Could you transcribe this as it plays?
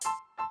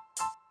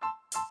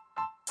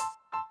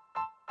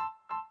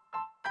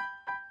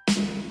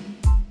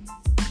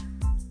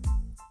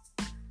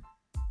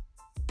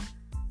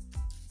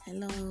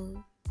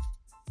Hello,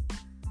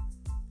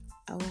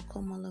 I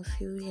welcome all of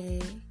you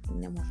here in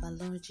the name of our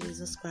Lord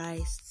Jesus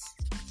Christ.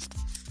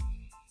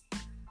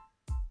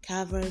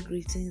 Calvary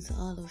greetings to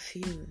all of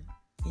you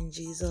in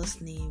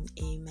Jesus' name,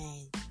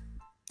 amen.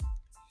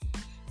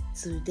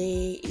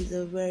 Today is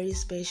a very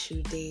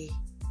special day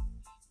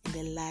in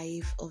the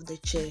life of the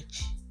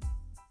church.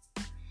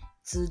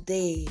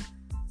 Today,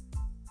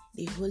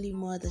 the Holy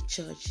Mother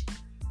Church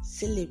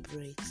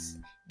celebrates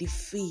the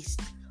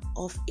feast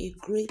of a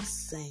great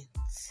saint,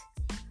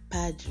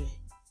 Padre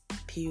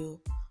Pio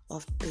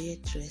of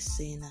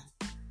Pietrelcina.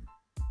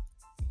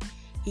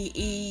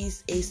 He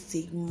is a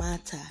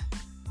Stigmata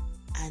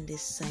and a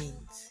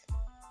saint.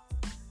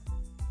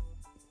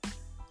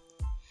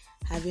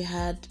 Have you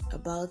heard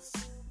about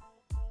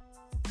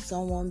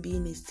someone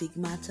being a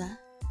Stigmata?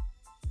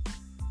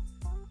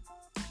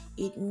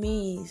 It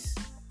means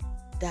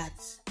that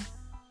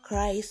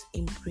Christ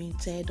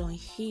imprinted on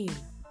him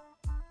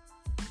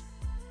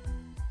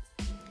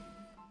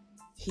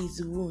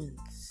his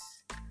wounds,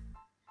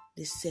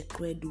 the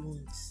sacred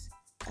wounds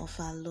of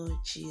our Lord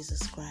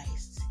Jesus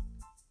Christ.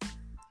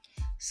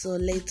 So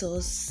let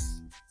us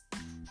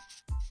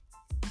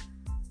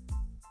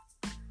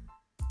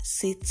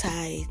sit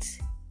tight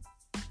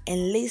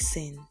and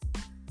listen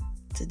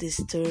to the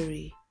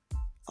story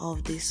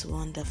of this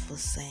wonderful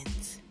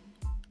saint.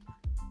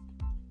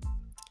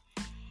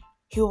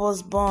 He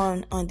was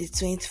born on the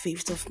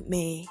 25th of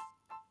May,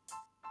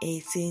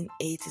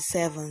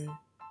 1887,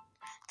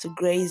 to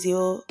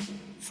Grazio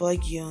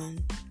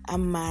Foggion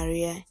and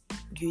Maria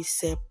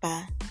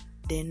Giuseppa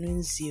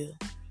D'Annunzio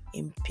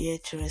in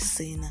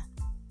Pietrelcina,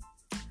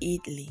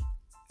 Italy.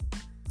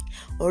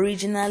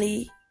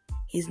 Originally,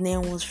 his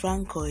name was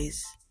Francois,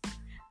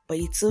 but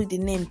he took the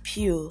name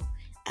Pio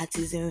at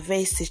his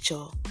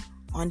investiture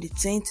on the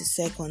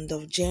 22nd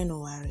of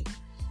January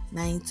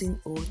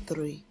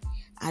 1903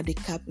 at the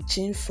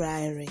Capuchin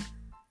Friary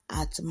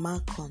at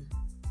Macon.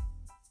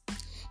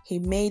 He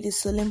made a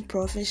solemn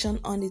profession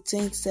on the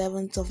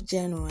 27th of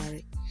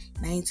January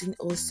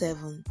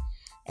 1907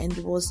 and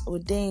was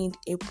ordained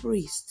a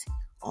priest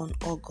on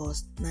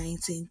August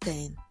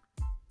 1910.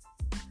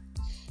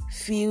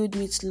 Filled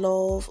with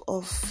love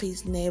of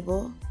his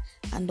neighbor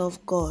and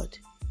of God,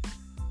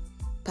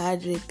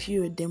 Padre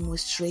Pio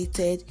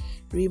demonstrated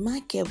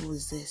remarkable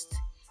zest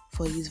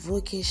for his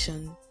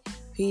vocation,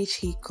 which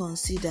he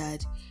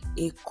considered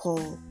a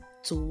call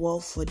to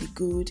work for the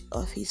good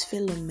of his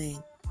fellow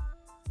men.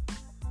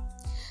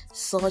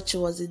 Such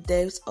was the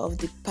depth of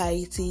the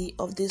piety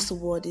of this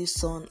worthy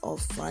son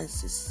of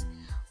Francis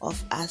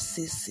of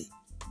Assisi.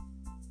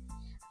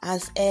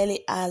 As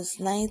early as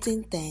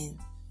 1910,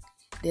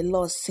 the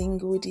Lord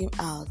singled him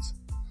out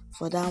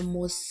for that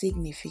most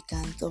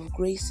significant of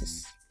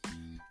graces,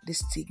 the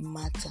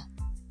Stigmata,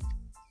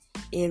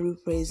 a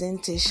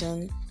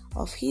representation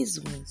of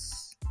his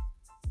wounds.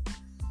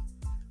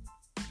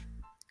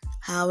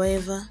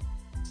 However,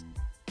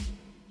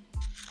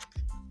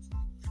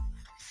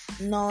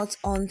 not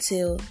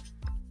until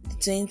the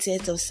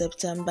 20th of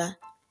September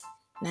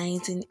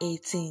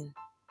 1918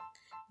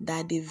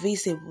 that the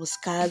visible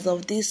scars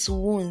of these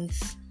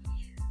wounds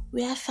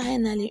were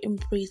finally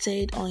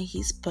imprinted on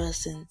his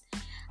person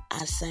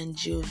as San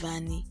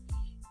Giovanni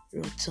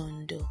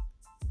Rotondo.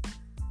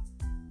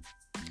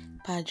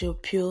 Padre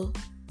Pio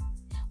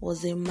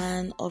was a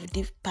man of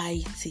deep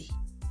piety,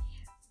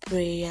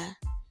 prayer,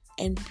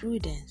 and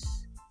prudence.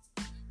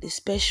 The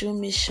special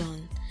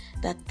mission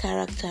that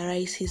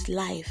characterized his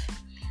life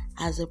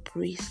as a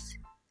priest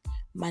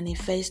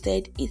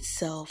manifested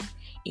itself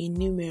in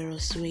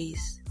numerous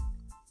ways.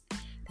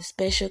 The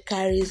special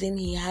charism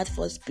he had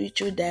for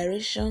spiritual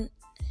direction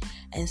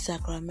and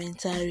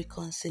sacramental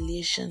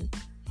reconciliation,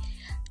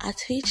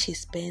 at which he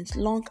spent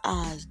long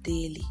hours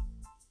daily,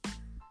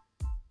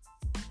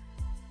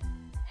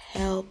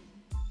 helped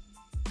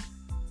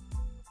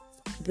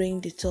bring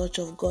the touch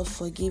of God's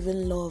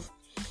forgiving love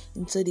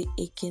into the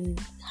aching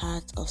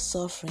heart of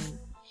suffering,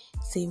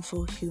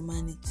 sinful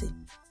humanity.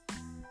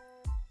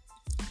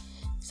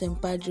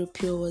 St Padre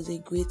Pio was a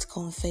great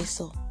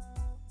confessor.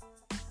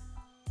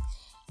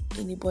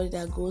 Anybody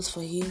that goes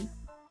for him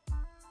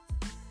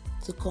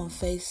to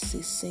confess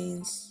his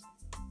sins,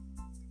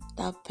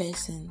 that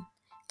person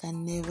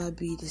can never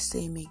be the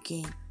same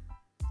again.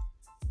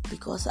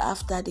 Because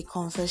after the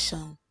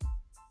confession,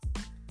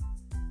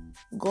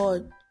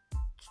 God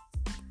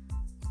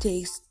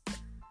takes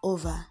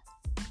over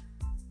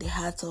the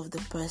heart of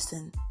the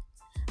person,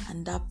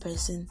 and that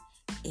person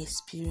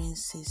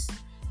experiences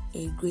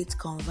a great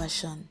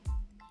conversion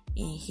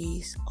in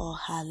his or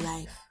her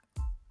life.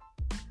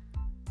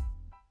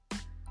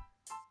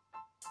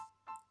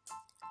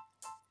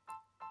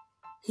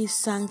 His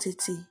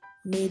sanctity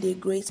made a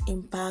great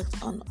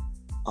impact on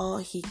all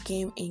he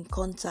came in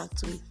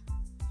contact with,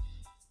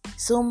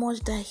 so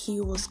much that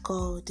he was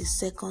called the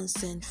second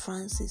Saint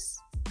Francis.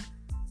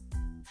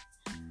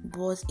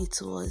 But it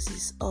was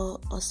his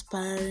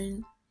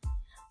awe-inspiring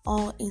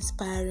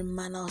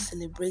manner of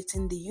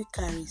celebrating the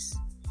Eucharist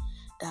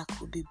that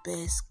could be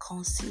best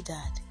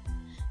considered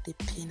the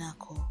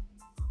pinnacle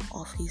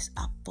of his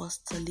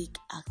apostolic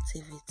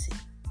activity.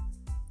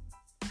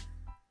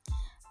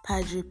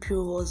 Padre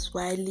Pio was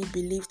widely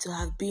believed to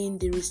have been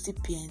the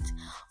recipient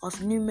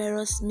of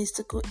numerous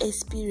mystical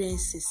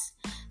experiences,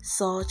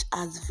 such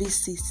as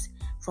visits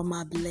from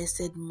our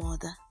Blessed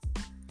Mother.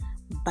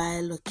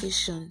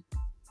 Bilocation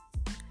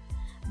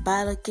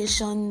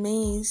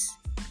means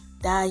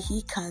that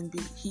he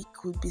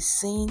could be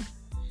seen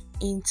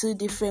in two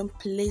different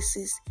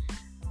places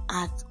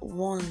at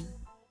one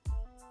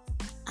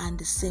and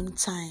the same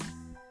time.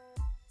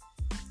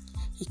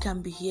 He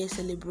can be here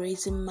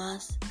celebrating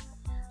Mass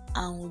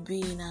and will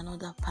be in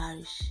another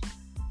parish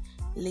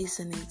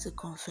listening to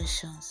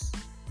confessions.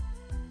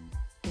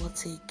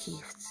 What a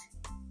gift.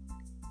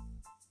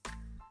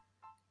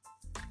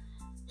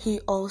 He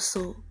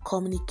also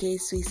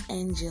communicates with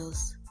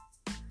angels.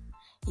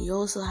 He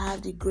also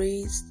has the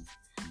grace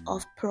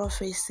of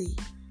prophecy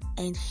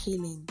and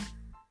healing.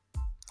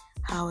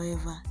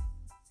 However,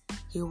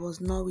 he was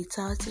not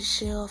without a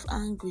share of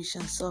anguish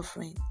and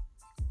suffering,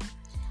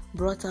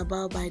 brought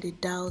about by the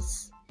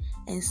doubts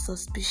and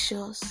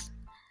suspicions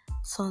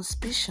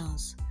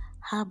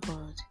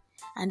harbored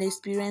and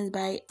experienced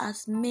by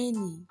as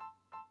many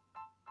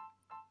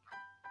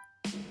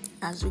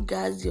as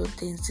regards the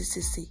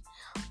authenticity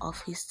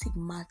of his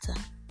stigmata.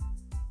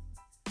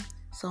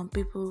 Some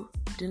people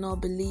do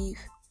not believe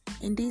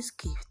in this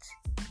gift,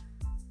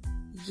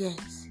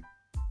 yet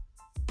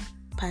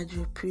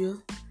Padre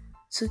Pio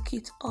took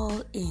it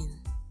all in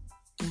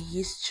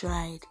his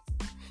stride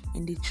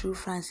in the true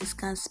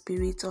Franciscan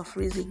spirit of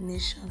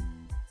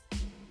resignation.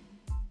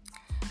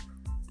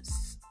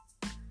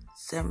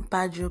 St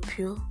Padre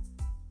Pio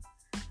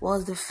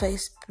was the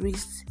first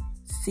priest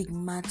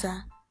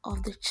stigmata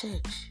of the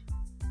Church.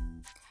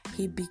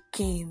 He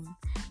became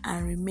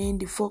and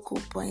remained the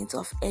focal point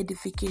of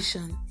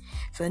edification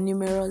for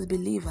numerous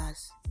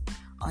believers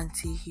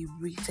until he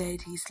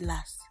breathed his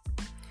last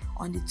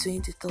on the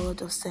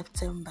 23rd of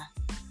September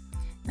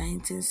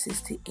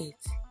 1968,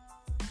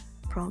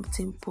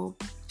 prompting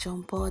Pope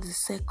John Paul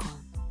II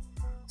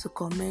to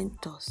commend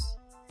us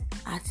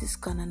at his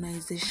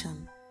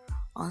canonization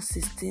on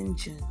 16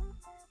 June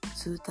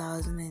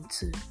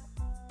 2002.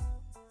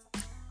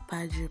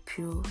 Padre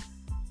Pio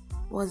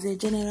was a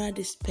general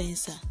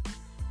dispenser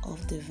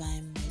of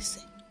divine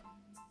mercy.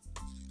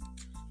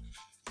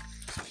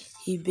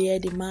 He bare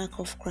the mark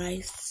of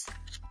Christ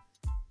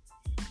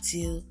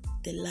till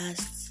the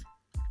last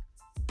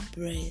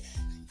breath.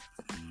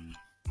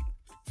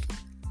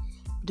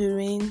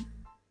 During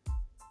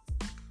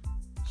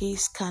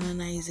his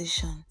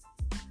canonization,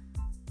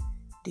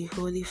 the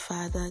Holy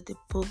Father, the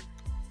Pope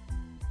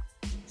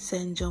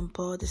St. John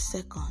Paul II,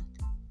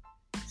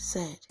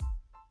 said,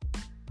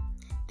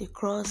 "The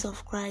cross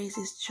of Christ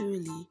is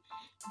truly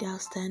the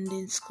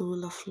outstanding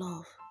school of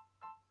love.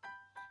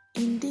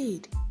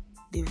 Indeed,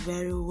 the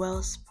very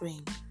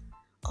wellspring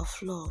of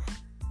love,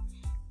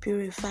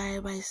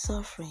 purified by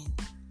suffering.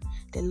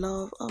 The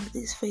love of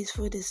this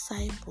faithful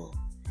disciple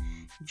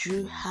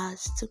drew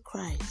hearts to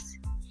Christ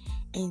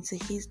and to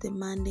his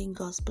demanding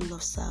gospel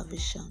of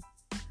salvation.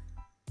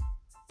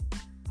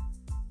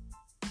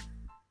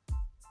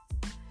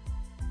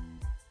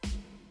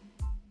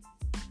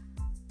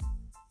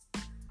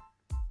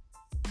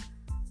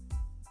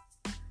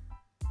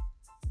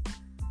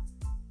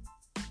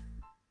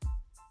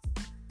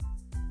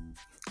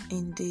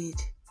 Indeed,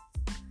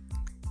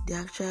 the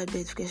actual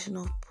beatification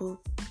of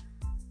Pope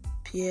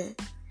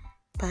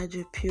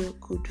Padre Pio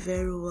could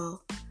very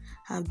well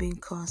have been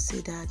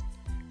considered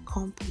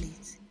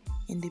complete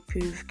in the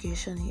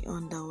purification he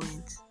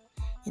underwent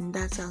in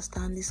that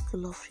outstanding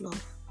school of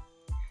love,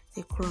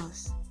 the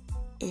cross,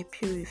 a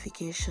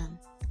purification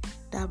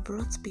that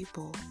brought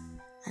people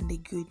and the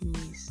good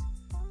news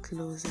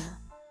closer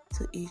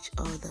to each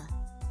other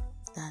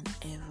than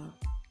ever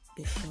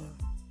before."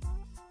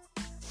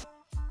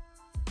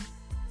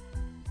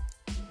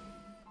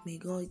 May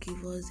God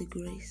give us the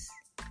grace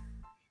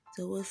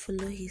to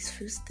follow his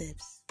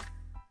footsteps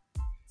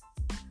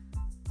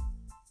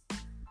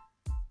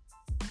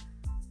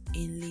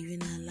in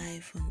living our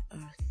life on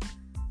earth.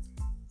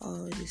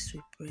 All this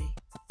we pray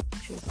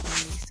through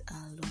Christ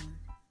our Lord.